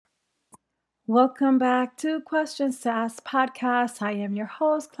Welcome back to Questions to Ask podcast. I am your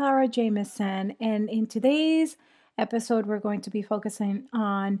host, Clara Jameson, and in today's episode, we're going to be focusing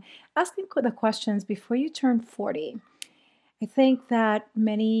on asking the questions before you turn 40. I think that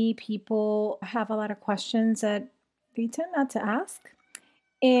many people have a lot of questions that they tend not to ask.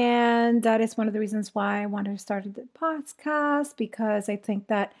 And that is one of the reasons why I wanted to start the podcast, because I think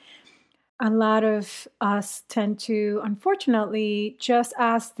that a lot of us tend to, unfortunately, just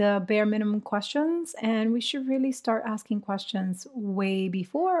ask the bare minimum questions, and we should really start asking questions way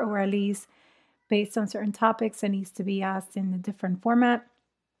before, or at least based on certain topics that needs to be asked in a different format.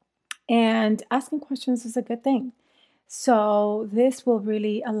 And asking questions is a good thing. So this will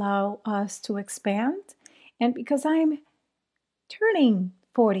really allow us to expand. And because I'm turning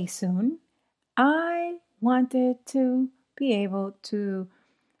 40 soon, I wanted to be able to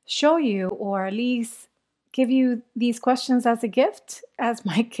show you, or at least give you these questions as a gift, as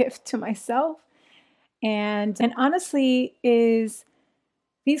my gift to myself. And honestly, is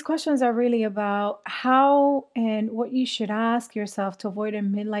these questions are really about how and what you should ask yourself to avoid a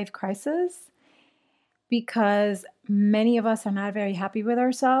midlife crisis, because many of us are not very happy with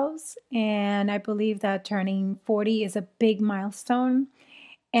ourselves. And I believe that turning 40 is a big milestone.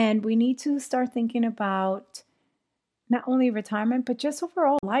 And we need to start thinking about not only retirement, but just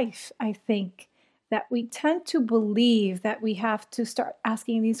overall life. I think that we tend to believe that we have to start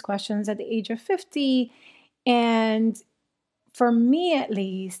asking these questions at the age of 50. And for me, at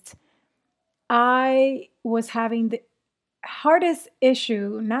least, I was having the hardest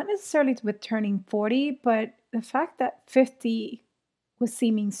issue, not necessarily with turning 40, but the fact that 50 was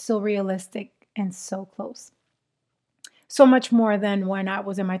seeming so realistic and so close. So much more than when I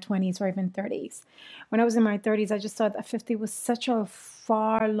was in my 20s or even 30s. When I was in my 30s, I just thought that 50 was such a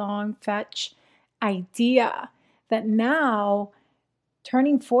far, long fetch idea that now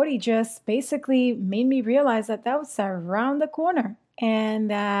turning 40 just basically made me realize that that was around the corner.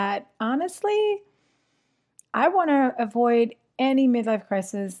 And that honestly, I want to avoid any midlife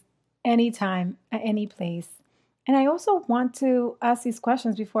crisis anytime, at any place. And I also want to ask these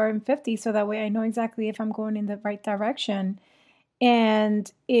questions before I'm 50, so that way I know exactly if I'm going in the right direction and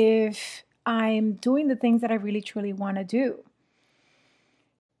if I'm doing the things that I really truly want to do.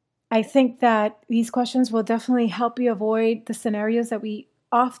 I think that these questions will definitely help you avoid the scenarios that we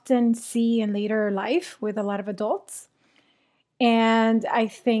often see in later life with a lot of adults. And I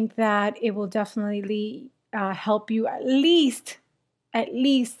think that it will definitely help you at least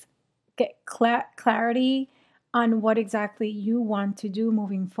get clarity on what exactly you want to do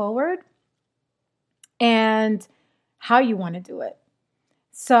moving forward and how you want to do it.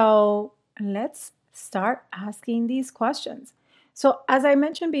 So let's start asking these questions. So, as I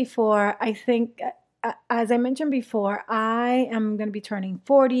mentioned before, I am going to be turning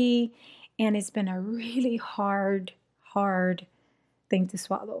 40, and it's been a really hard thing to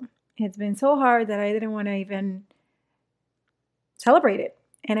swallow. It's been so hard that I didn't want to even celebrate it.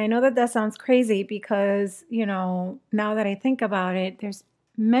 And I know that that sounds crazy because, now that I think about it, there's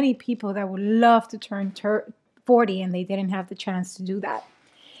many people that would love to turn 40 and they didn't have the chance to do that.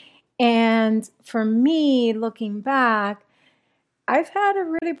 And for me, looking back, I've had a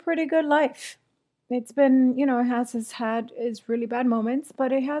really pretty good life. It's been, it has had its really bad moments,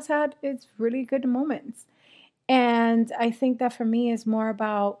 but it has had its really good moments. And I think that for me is more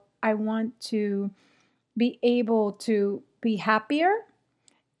about I want to be able to be happier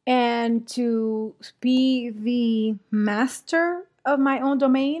and to be the master of my own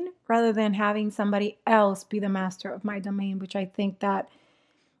domain rather than having somebody else be the master of my domain, which I think that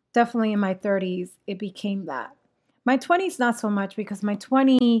definitely in my 30s, it became that. My 20s, not so much, because my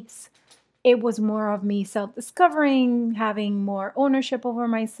 20s, it was more of me self-discovering, having more ownership over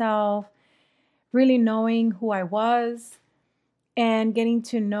myself, really knowing who I was, and getting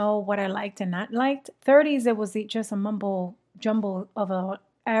to know what I liked and not liked. 30s, it was just a mumble jumble of a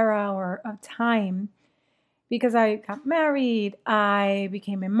era or of time, because I got married, I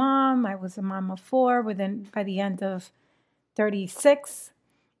became a mom, I was a mom of 4 by the end of 36,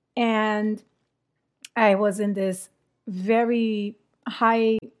 and I was in this very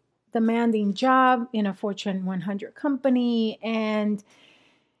high demanding job in a Fortune 100 company, and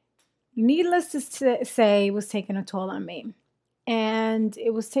needless to say, it was taking a toll on me. And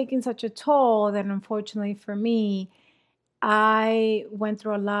it was taking such a toll that unfortunately for me, I went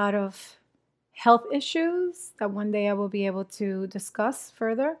through a lot of health issues that one day I will be able to discuss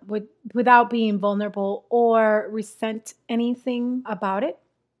further without being vulnerable or resent anything about it,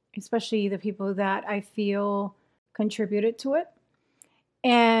 especially the people that I feel contributed to it.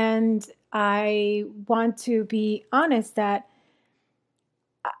 And I want to be honest that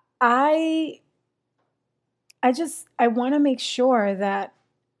I I want to make sure that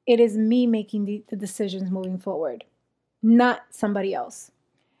it is me making the decisions moving forward, not somebody else.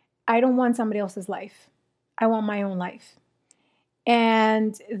 I don't want somebody else's life. I want my own life.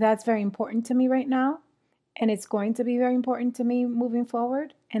 And that's very important to me right now. And it's going to be very important to me moving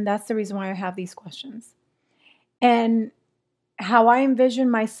forward. And that's the reason why I have these questions. And how I envision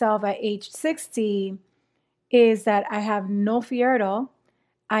myself at age 60 is that I have no fear at all.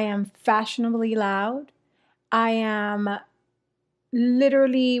 I am fashionably loud. I am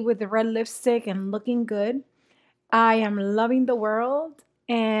literally with the red lipstick and looking good. I am loving the world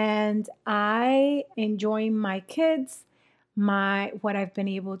and I enjoy my kids, my what I've been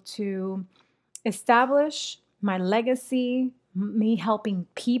able to establish, my legacy, me helping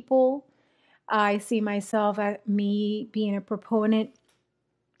people. I see myself as me being a proponent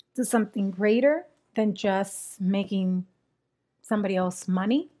to something greater than just making somebody else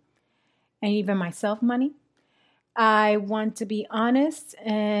money and even myself money. I want to be honest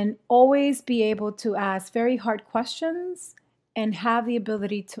and always be able to ask very hard questions and have the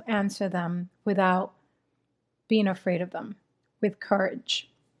ability to answer them without being afraid of them, with courage.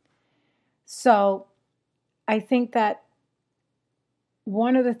 So I think that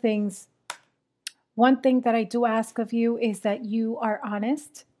one of the things one thing that I do ask of you is that you are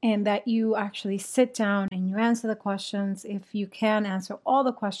honest and that you actually sit down and you answer the questions. If you can answer all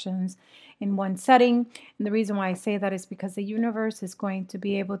the questions in one setting. And the reason why I say that is because the universe is going to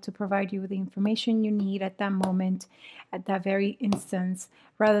be able to provide you with the information you need at that moment, at that very instance,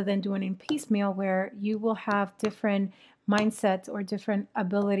 rather than doing it in piecemeal where you will have different mindsets or different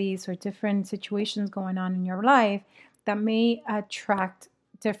abilities or different situations going on in your life that may attract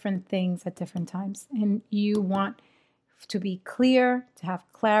different things at different times. And you want to be clear, to have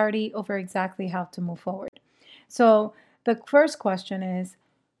clarity over exactly how to move forward. So, the first question is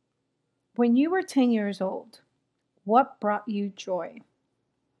when you were 10 years old, what brought you joy?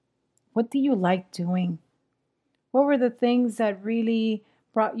 What do you like doing? What were the things that really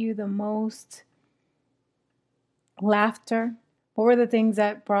brought you the most laughter? What were the things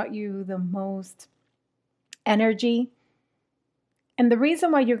that brought you the most energy? And the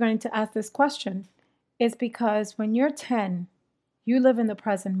reason why you're going to ask this question is because when you're 10, you live in the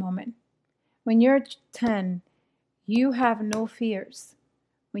present moment. When you're 10, you have no fears.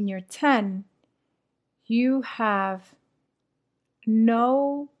 When you're 10, you have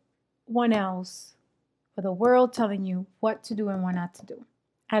no one else or the world telling you what to do and what not to do.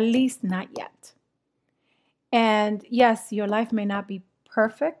 At least not yet. And yes, your life may not be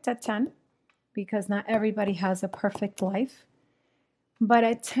perfect at 10 because not everybody has a perfect life. But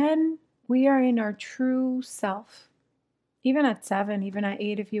at 10, we are in our true self. Even at 7, even at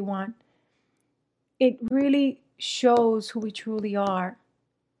 8, if you want. It really shows who we truly are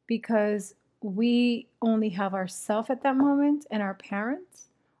because we only have ourself at that moment and our parents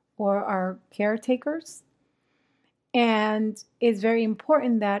or our caretakers. And it's very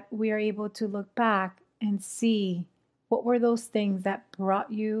important that we are able to look back and see what were those things that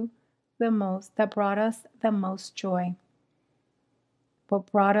brought you the most, that brought us the most joy,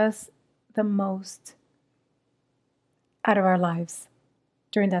 what brought us the most out of our lives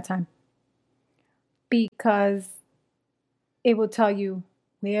during that time. Because it will tell you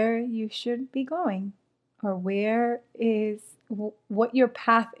where you should be going or where is what your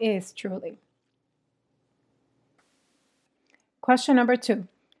path is truly. Question number 2.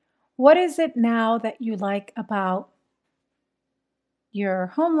 What is it now that you like about your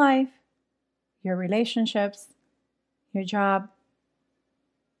home life, your relationships, your job,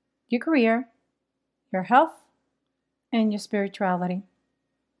 your career, your health, and your spirituality?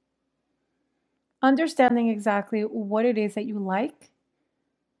 Understanding exactly what it is that you like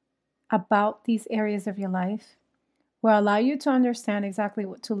about these areas of your life will allow you to understand exactly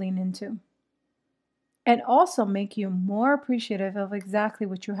what to lean into and also make you more appreciative of exactly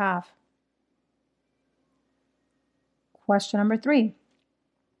what you have. Question number 3.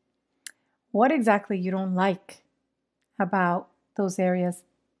 What exactly you don't like about those areas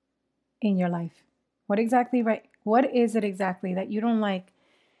in your life? What is it exactly that you don't like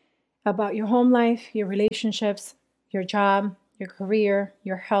about your home life, your relationships, your job, your career,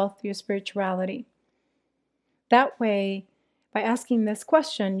 your health, your spirituality? That way, by asking this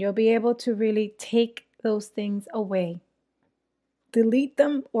question, you'll be able to really take those things away, delete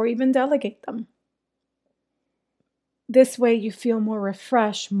them, or even delegate them. This way, you feel more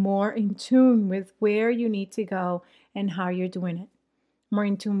refreshed, more in tune with where you need to go and how you're doing it, more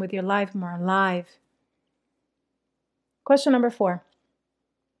in tune with your life, more alive. Question number 4.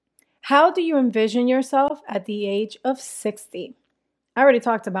 How do you envision yourself at the age of 60? I already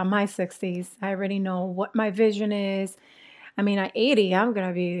talked about my 60s. I already know what my vision is. I mean, at 80, I'm going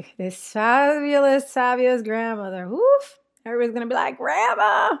to be this fabulous, fabulous grandmother. Woof. Everybody's going to be like,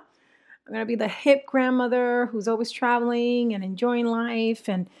 Grandma. I'm going to be the hip grandmother who's always traveling and enjoying life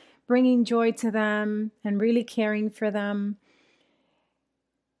and bringing joy to them and really caring for them.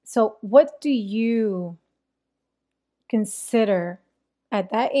 So, what do you consider at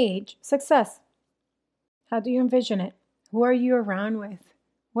that age success? How do you envision it? Who are you around with?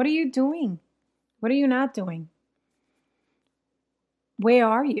 What are you doing? What are you not doing? Where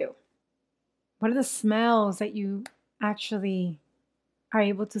are you? What are the smells that you actually are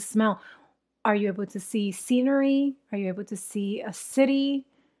able to smell? Are you able to see scenery? Are you able to see a city?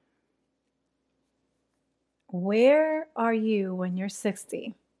 Where are you when you're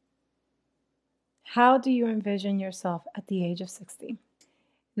 60? How do you envision yourself at the age of 60?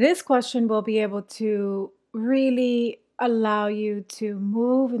 This question will be able to really allow you to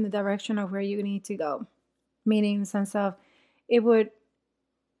move in the direction of where you need to go, meaning in the sense of it would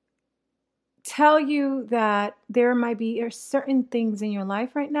tell you that there might be certain things in your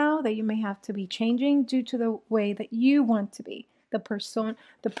life right now that you may have to be changing due to the way that you want to be, the person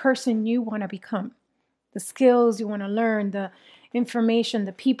you want to become, the skills you want to learn, the information,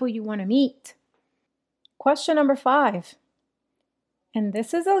 the people you want to meet. Question number 5, and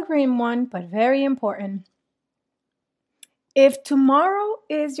this is a green one, but very important. If tomorrow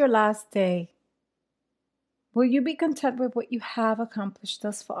is your last day, will you be content with what you have accomplished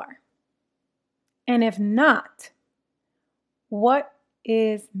thus far? And if not, what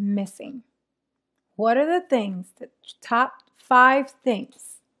is missing? What are the things, the top 5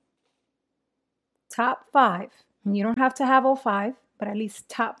 things? Top 5, and you don't have to have all 5, but at least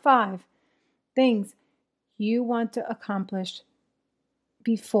top 5 things you want to accomplish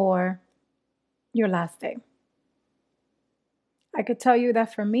before your last day. I could tell you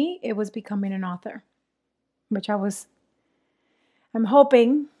that for me, it was becoming an author, which I'm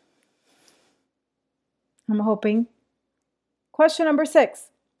hoping. Question number 6.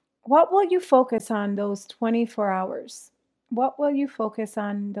 What will you focus on those 24 hours? What will you focus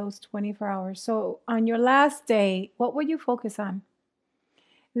on those 24 hours? So on your last day, what will you focus on?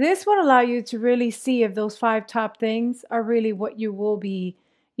 This will allow you to really see if those 5 top things are really what you will be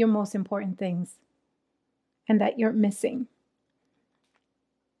your most important things and that you're missing.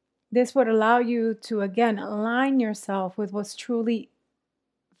 This would allow you to, again, align yourself with what's truly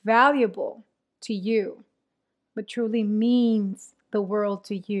valuable to you, what truly means the world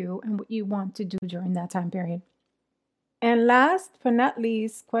to you and what you want to do during that time period. And last but not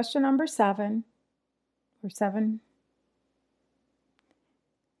least, question number 7.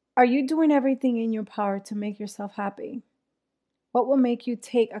 Are you doing everything in your power to make yourself happy? What will make you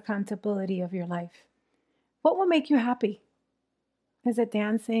take accountability of your life? What will make you happy? Is it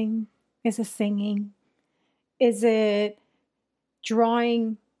dancing? Is it singing? Is it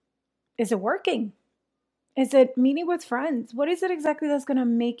drawing? Is it working? Is it meeting with friends? What is it exactly that's going to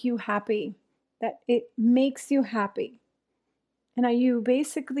make you happy? That it makes you happy? And are you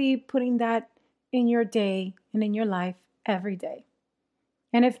basically putting that in your day and in your life every day?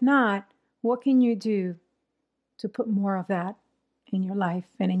 And if not, what can you do to put more of that in your life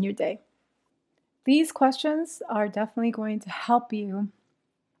and in your day? These questions are definitely going to help you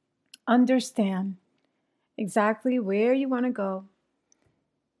understand exactly where you want to go,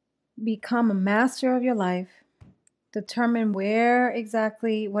 become a master of your life, determine what is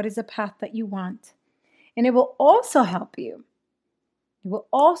the path that you want. And it will also help you. It will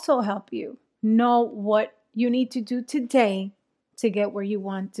also help you know what you need to do today to get where you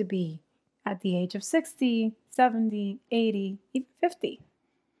want to be at the age of 60, 70, 80, even 50.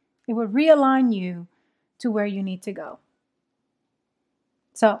 It will realign you to where you need to go.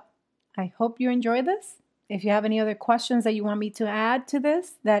 So I hope you enjoy this. If you have any other questions that you want me to add to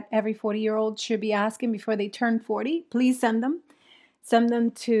this that every 40-year-old should be asking before they turn 40, please send them. Send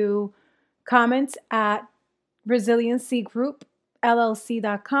them to comments at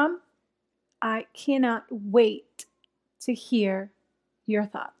resiliencygroupllc.com. I cannot wait to hear your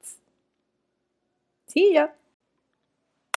thoughts. See ya.